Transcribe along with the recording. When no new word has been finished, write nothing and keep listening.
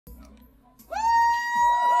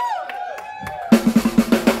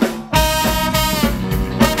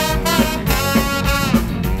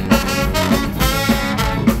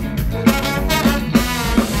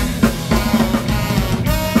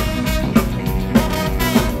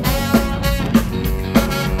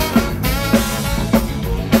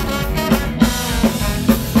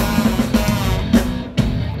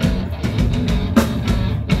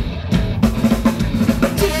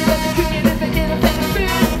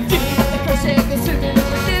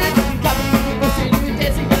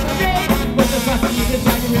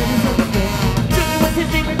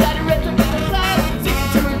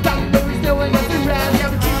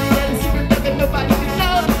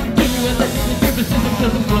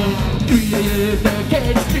doesn't float. Do you live the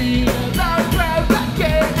cage street alone where I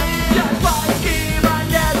can? Just like him, I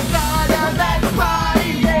never thought of that party,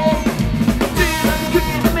 yeah. Do you like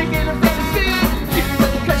cooking and making a fantasy? Do you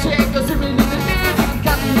like the crush and go swimming in the news?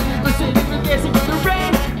 Coffee and listening and dancing in the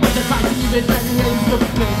rain. When the party even better is so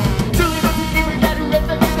clean. Truly must be even better if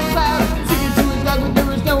I get the cloud. Singing to his dog when there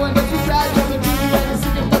was no one else to try. Never truly had a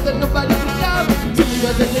secret thought that nobody could know. Truly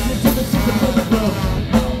wasn't listening to the super for the blow.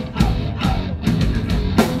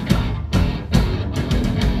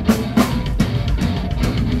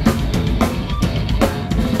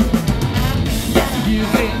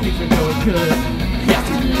 Good. Yes,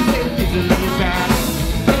 you say things are looking bad,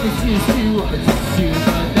 and it's just you are just you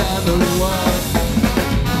another one.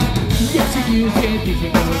 Yes, you say things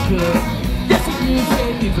are going good. Yes, you say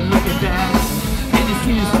things are looking bad, and it's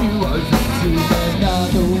just you are just you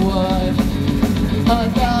another one.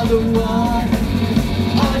 Another one.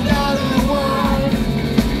 Another one.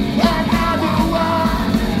 Another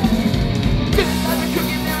one. Just another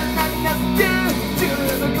cookie, there's nothing else to do. Just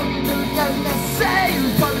another cookie, there's nothing else to say.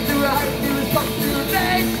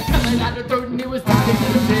 Out the throat and it was talking to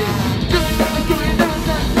the bed. Doing nothing, doing nothing,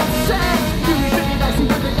 nothing sad. Doing nothing nice and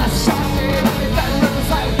with it, got shot there. They got it on the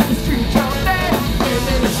side of the street, all day. And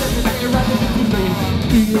then it's just a rather than to me.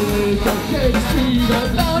 Do you live the cage street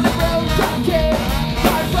alone the road, don't care.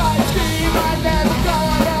 Bye-bye, stream, I never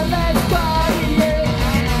gone a let's party, yeah.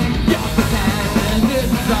 Y'all can have and this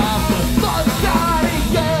is off the fun party,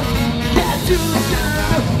 yeah. Yeah, too sure,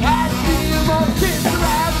 I feel more kids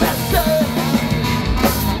around that stuff.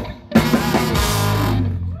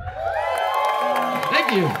 Thank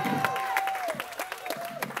you.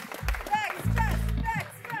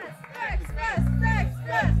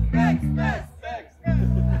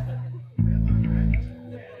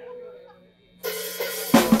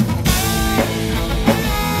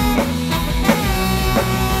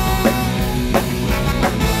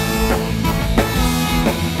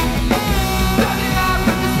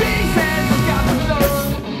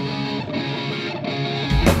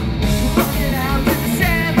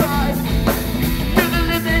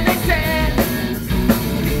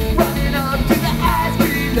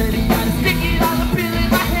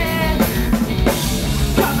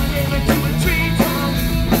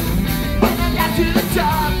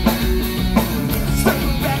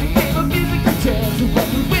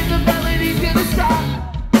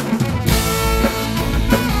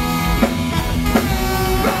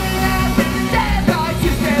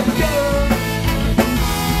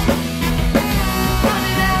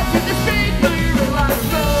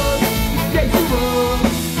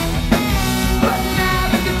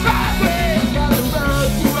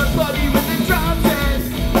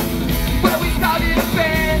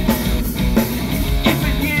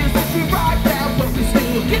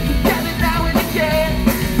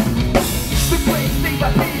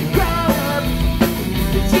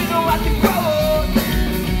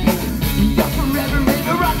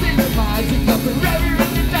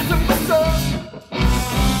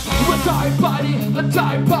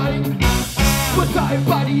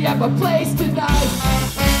 At my place tonight.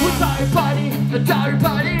 What's our party? A tired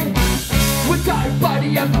party. What's our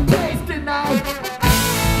party at my place tonight?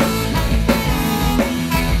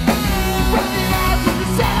 Running out to the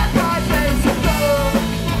sad right place to go.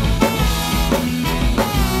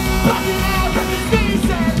 Running out to the streets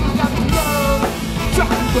and we got to go. Try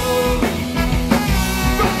to go.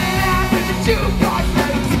 Running out to the jukebox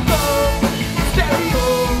place to go. Stereo.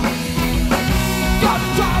 Gotta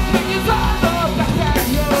try to bring us all up like that.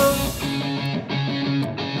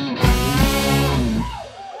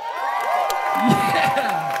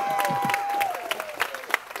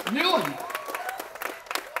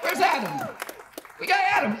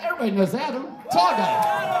 Everybody knows Adam. Tall guy.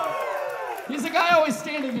 He's the guy always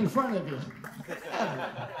standing in front of you.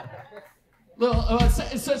 Little,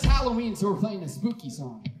 it says Halloween, so we're playing a spooky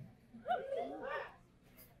song.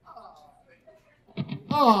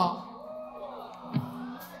 Oh.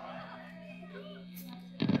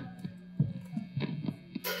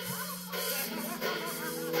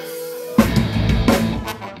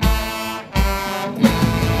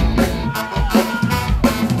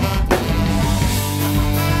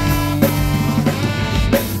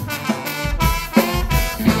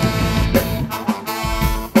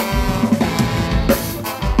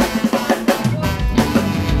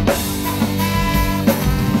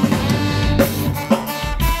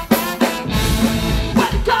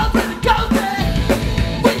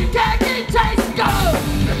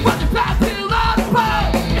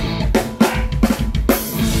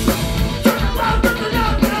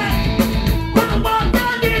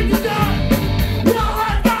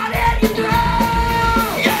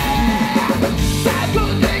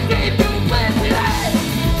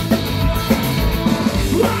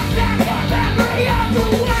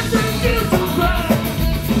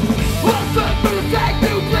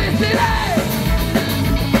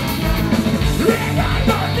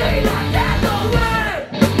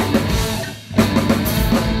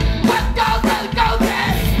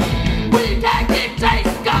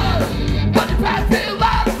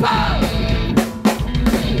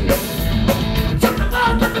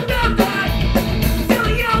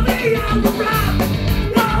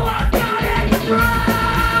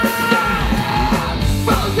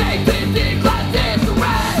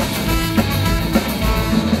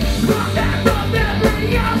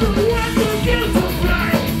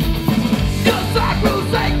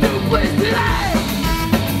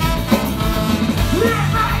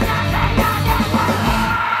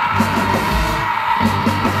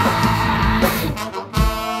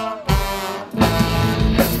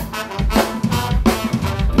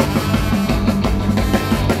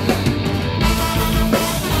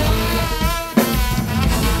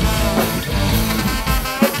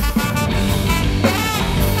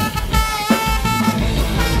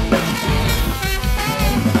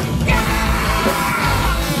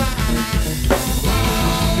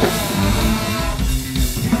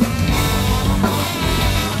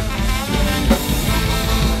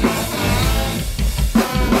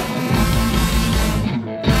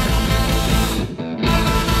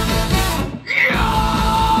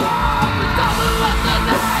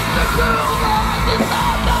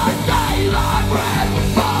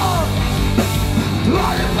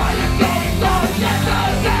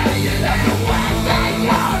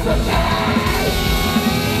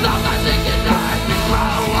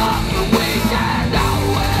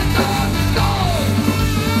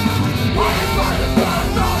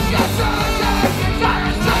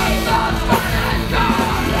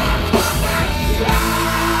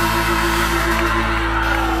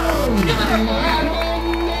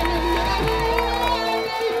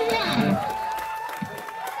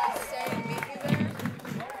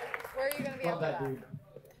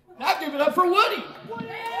 Now give it up for Woody.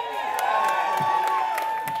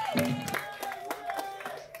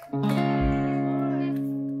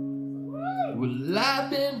 Well,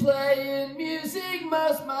 I've been playing music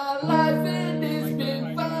most my life and it's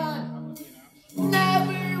been fun.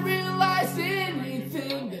 Never realized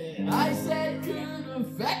anything that I said could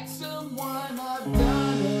affect someone. I've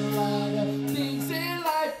done a lot of things in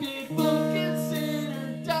life people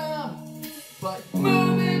consider dumb, but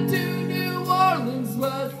moving to New Orleans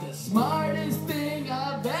was the smartest thing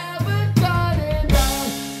I've ever done, and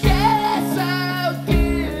I guess I'll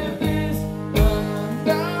give this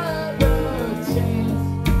another chance.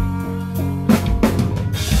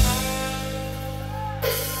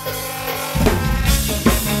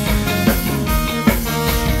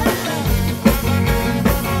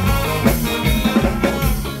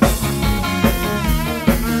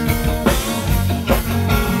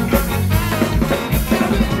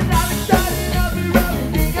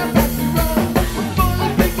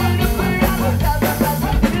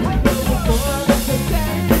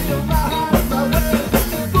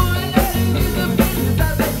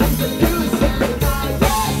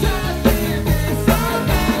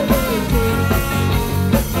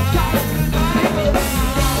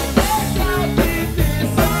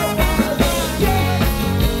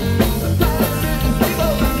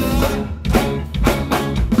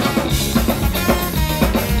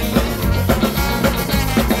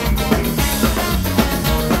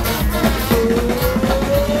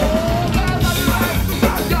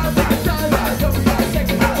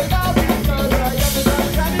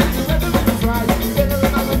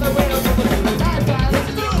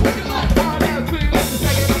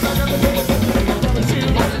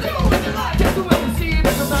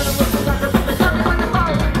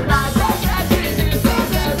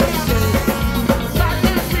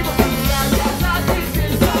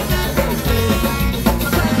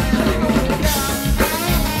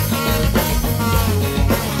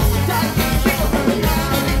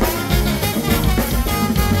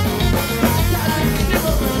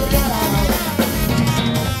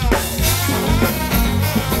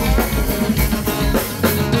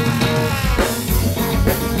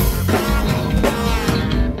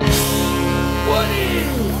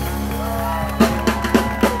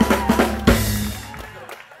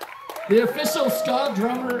 The official ska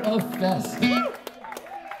drummer of Fest.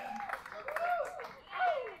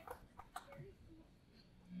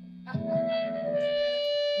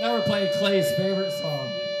 Now we're playing Clay's favorite song.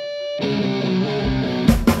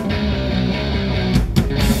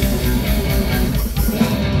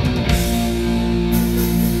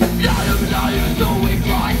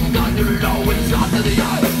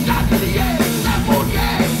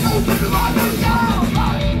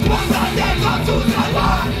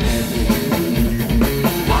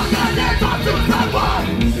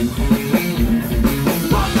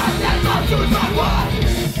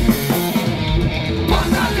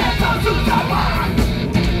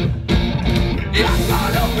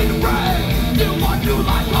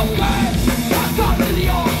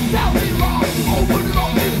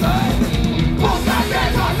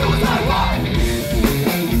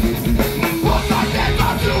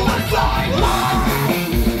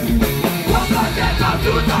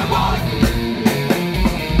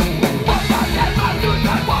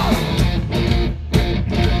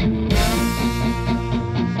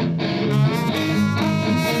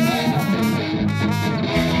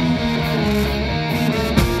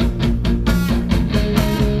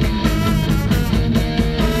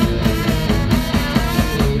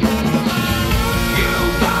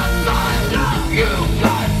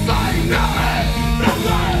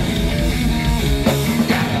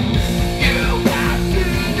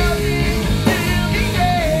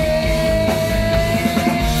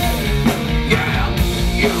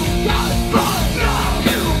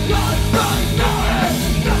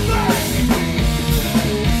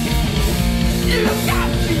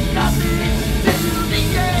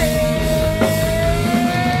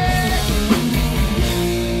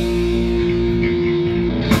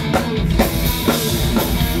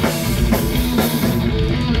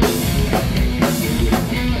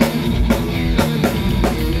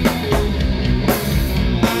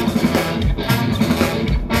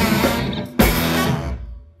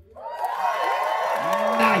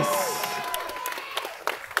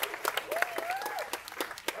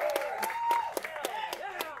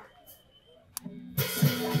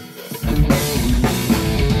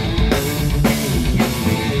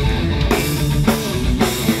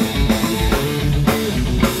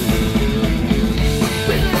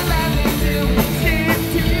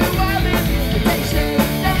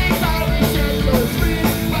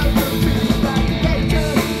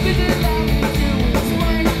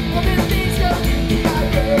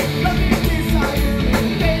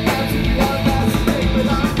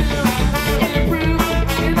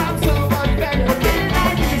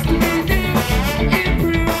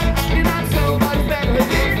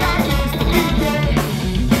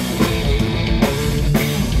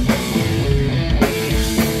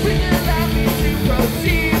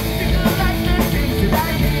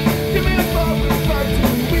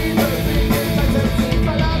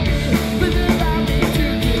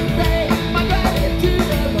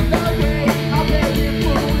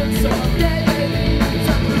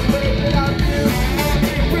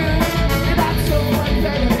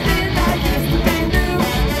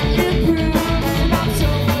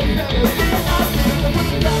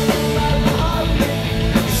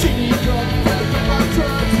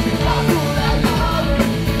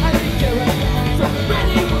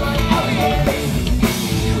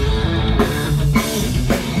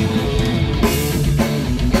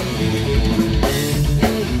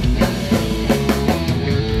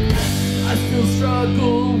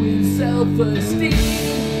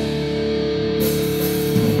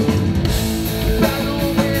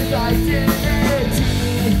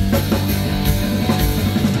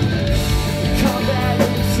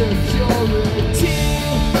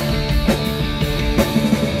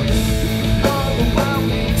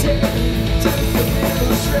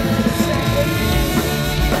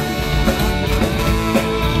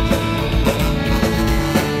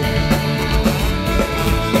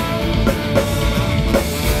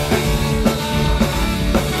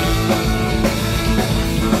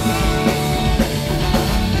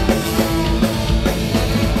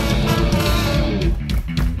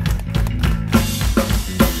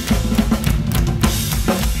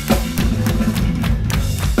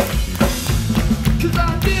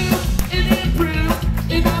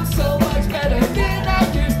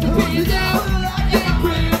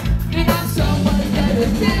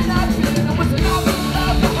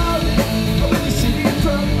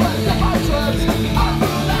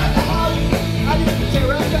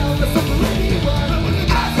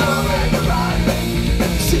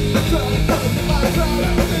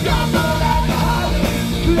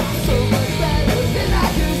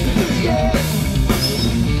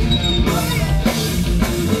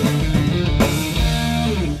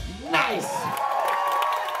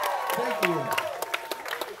 you.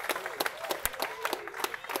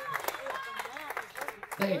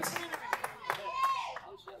 Thanks.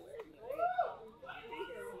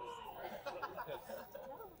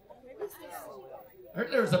 I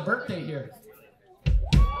heard there was a birthday here.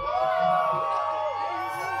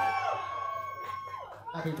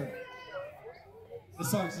 Happy birthday. The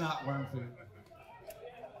song's not worm food.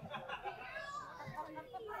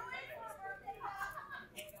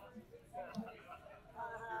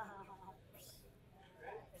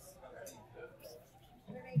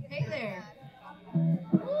 Hey there.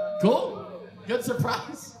 Cool. Good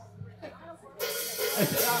surprise. I'm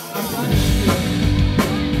glad to see you.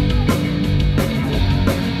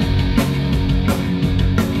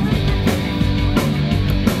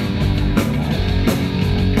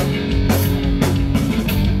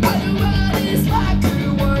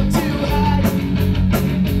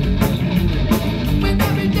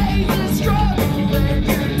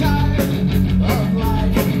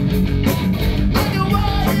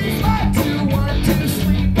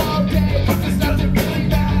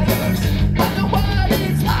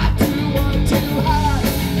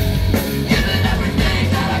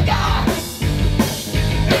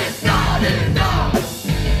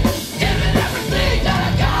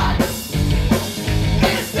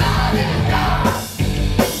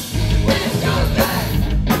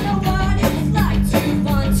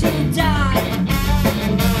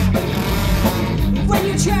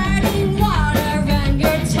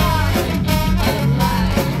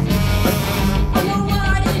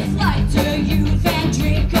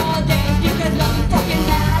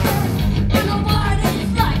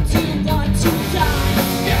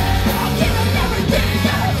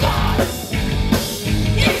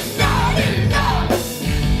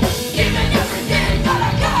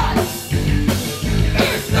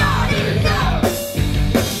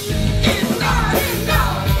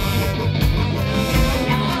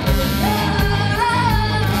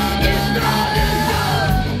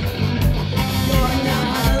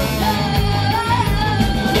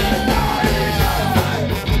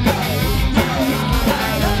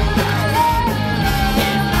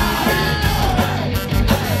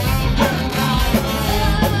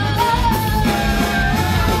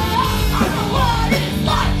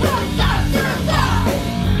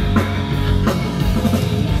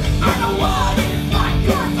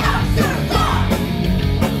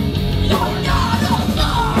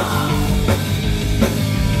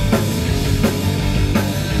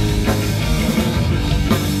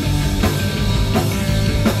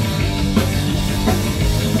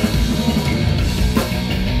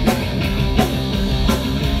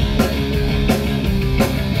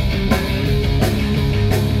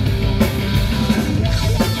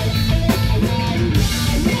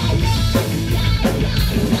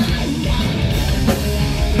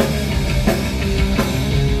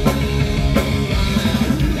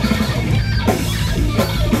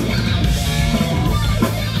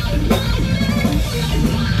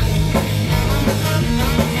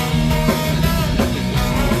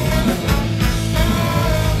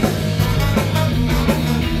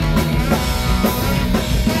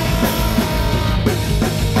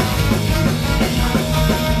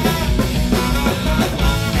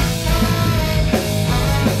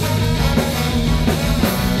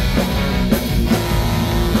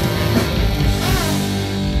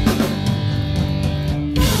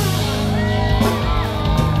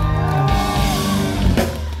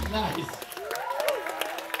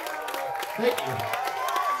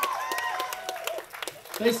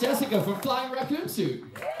 There's Jessica from Flying Raccoon Suit.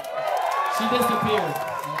 She disappeared.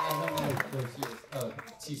 I don't know where she is. Oh,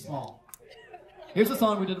 she's small. Here's a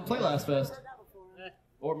song we didn't play last fest.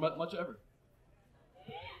 Or much ever.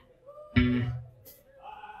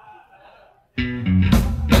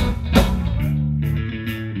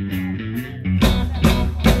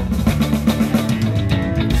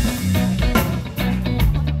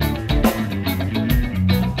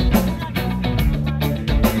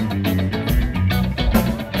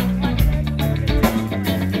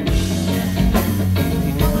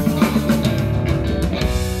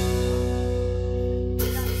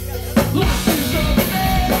 Life is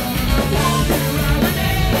a man.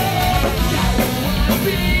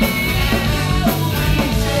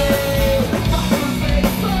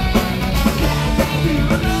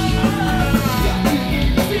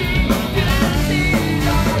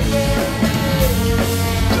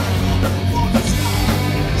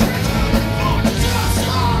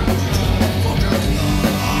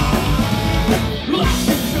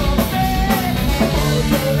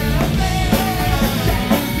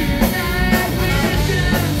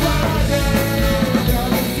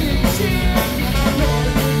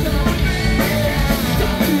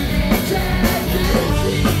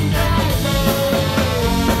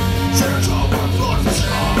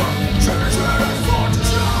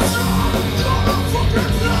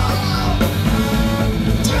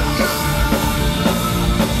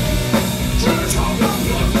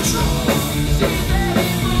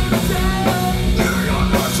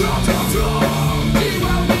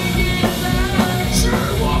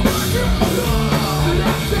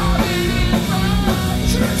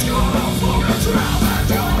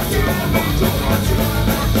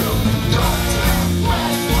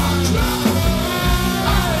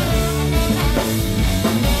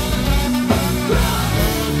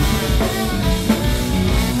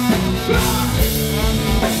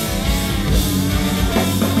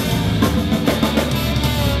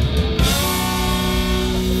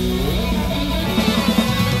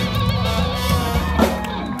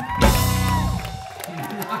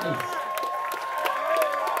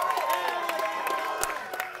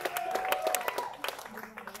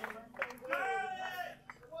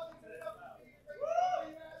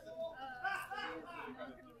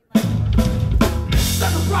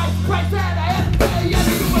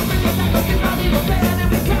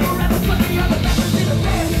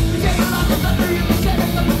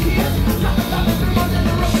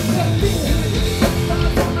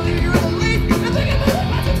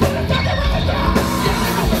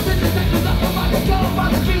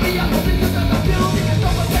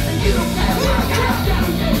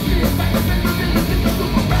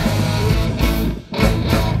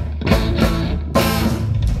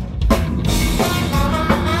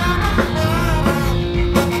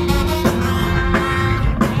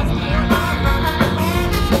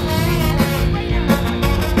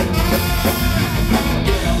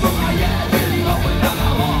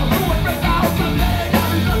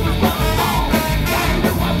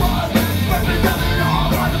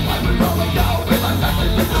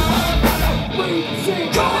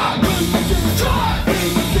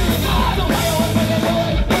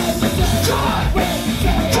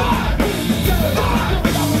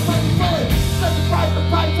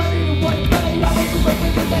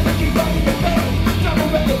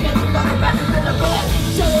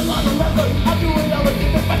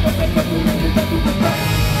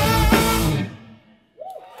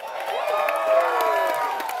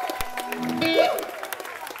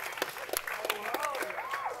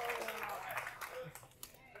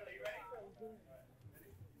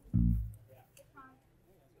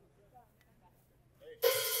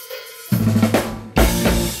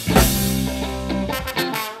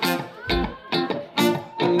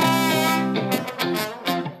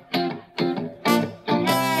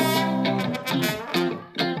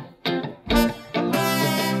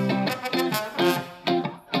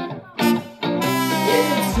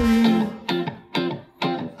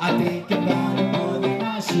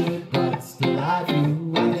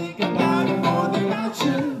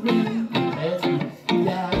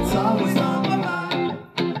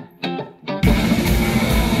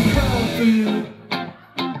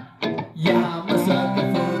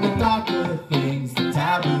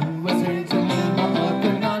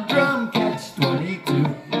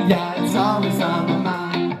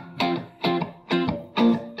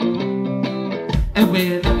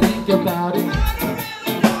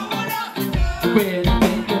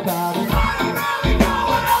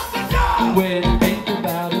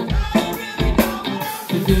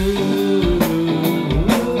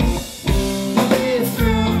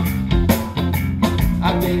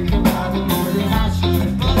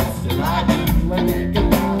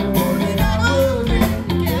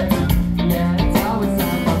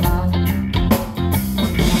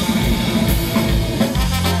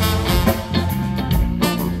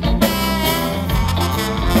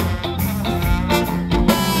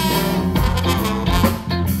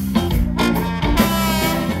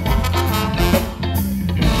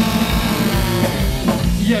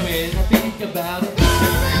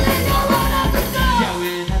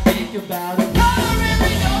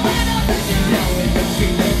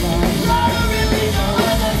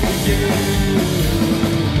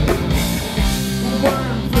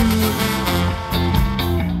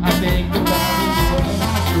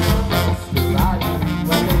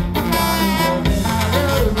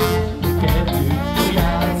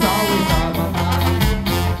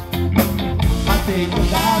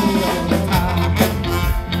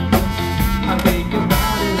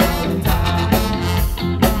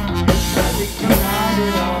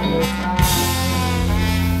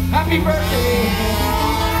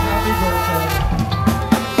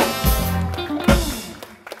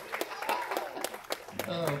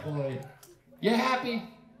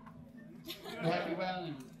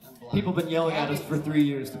 People have been yelling at us for 3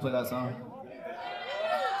 years to play that song.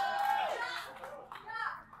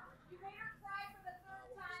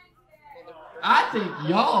 I think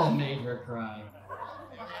y'all made her cry.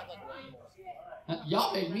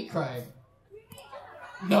 Y'all made me cry.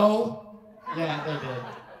 No. Yeah, they did.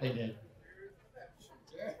 They did.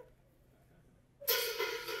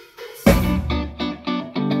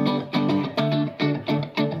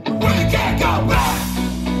 We can't go back.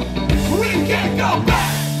 We can't go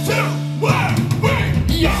back to where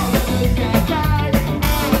we are.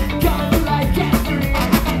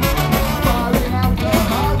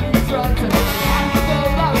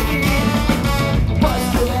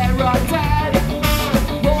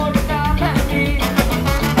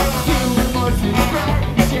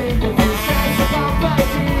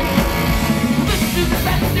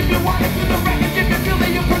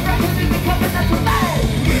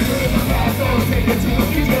 Take it to the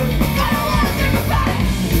future. I don't wanna think about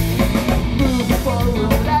it.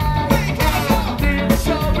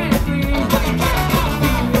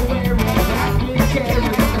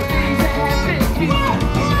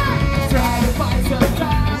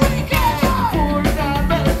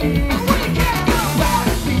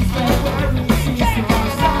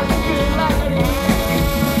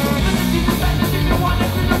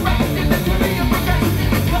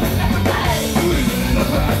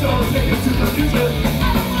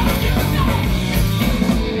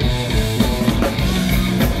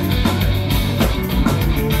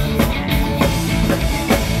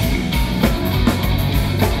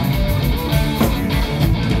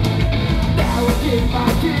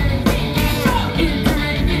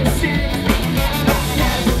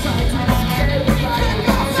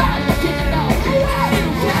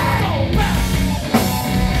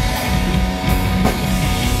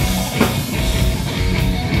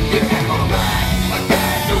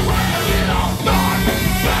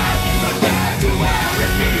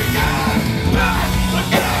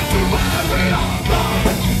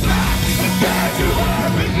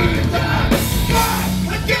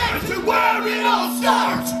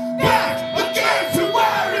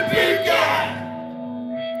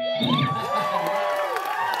 We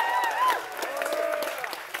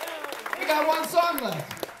got one song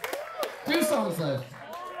left. 2 songs left.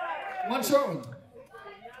 One short one.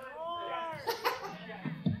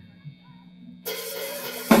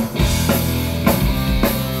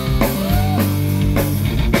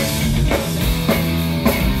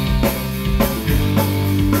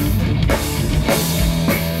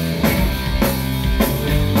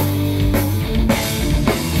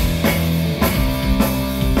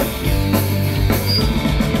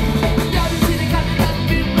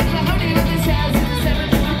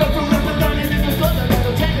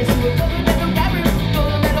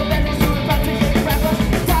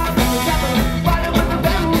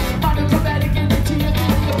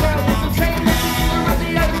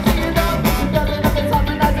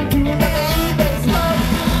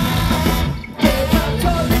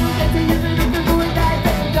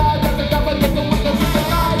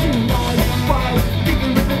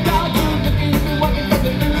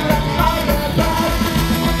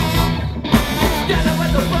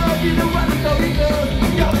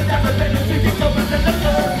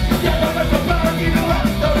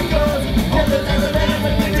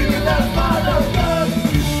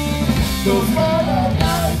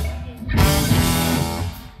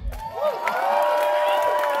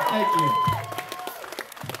 Thank you.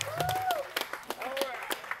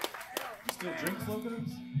 Still drink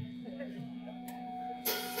logos?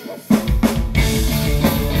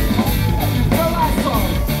 The last song.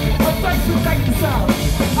 But thanks for checking this out.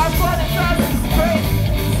 I'm glad it does. This is great.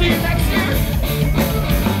 See you next year.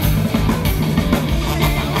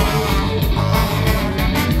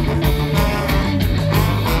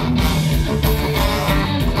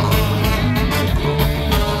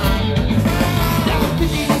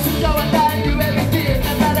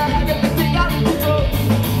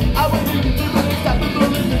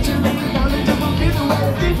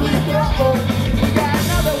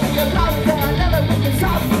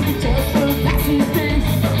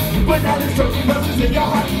 But now there's trophy verses in your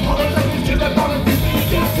heart. All the things to the politics you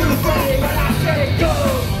get to the fray. But I say go.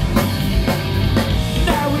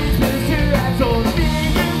 Now it's been here I told me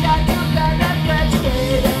you got to plan that fresh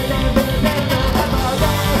day. Never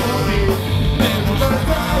follow me. Never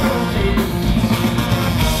follow me.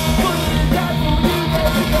 Put it down for you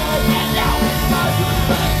every day. And now it's my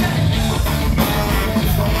birthday.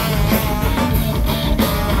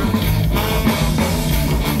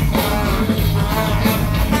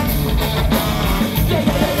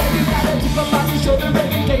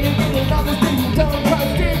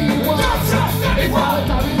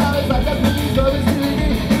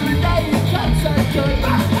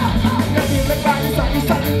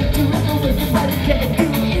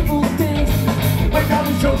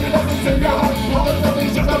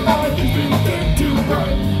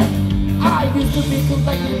 I used to be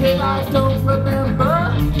collected and I don't remember.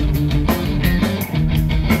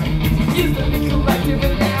 Used to be collective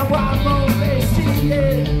and now I'm only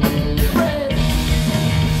seeing friends.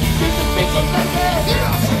 Used to be collective.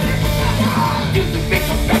 Used to be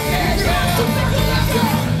collective.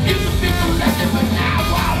 Used to be collective and now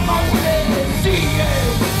I'm only seeing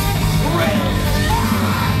friends.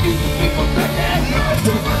 Used to be collective.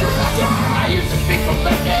 I used to be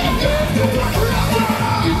collective.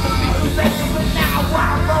 Used to be collective and now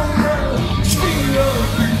I'm only seeing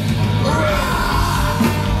friends.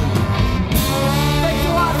 Thanks a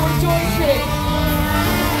lot for Joystick.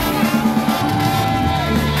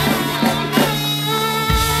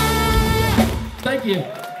 Thank you.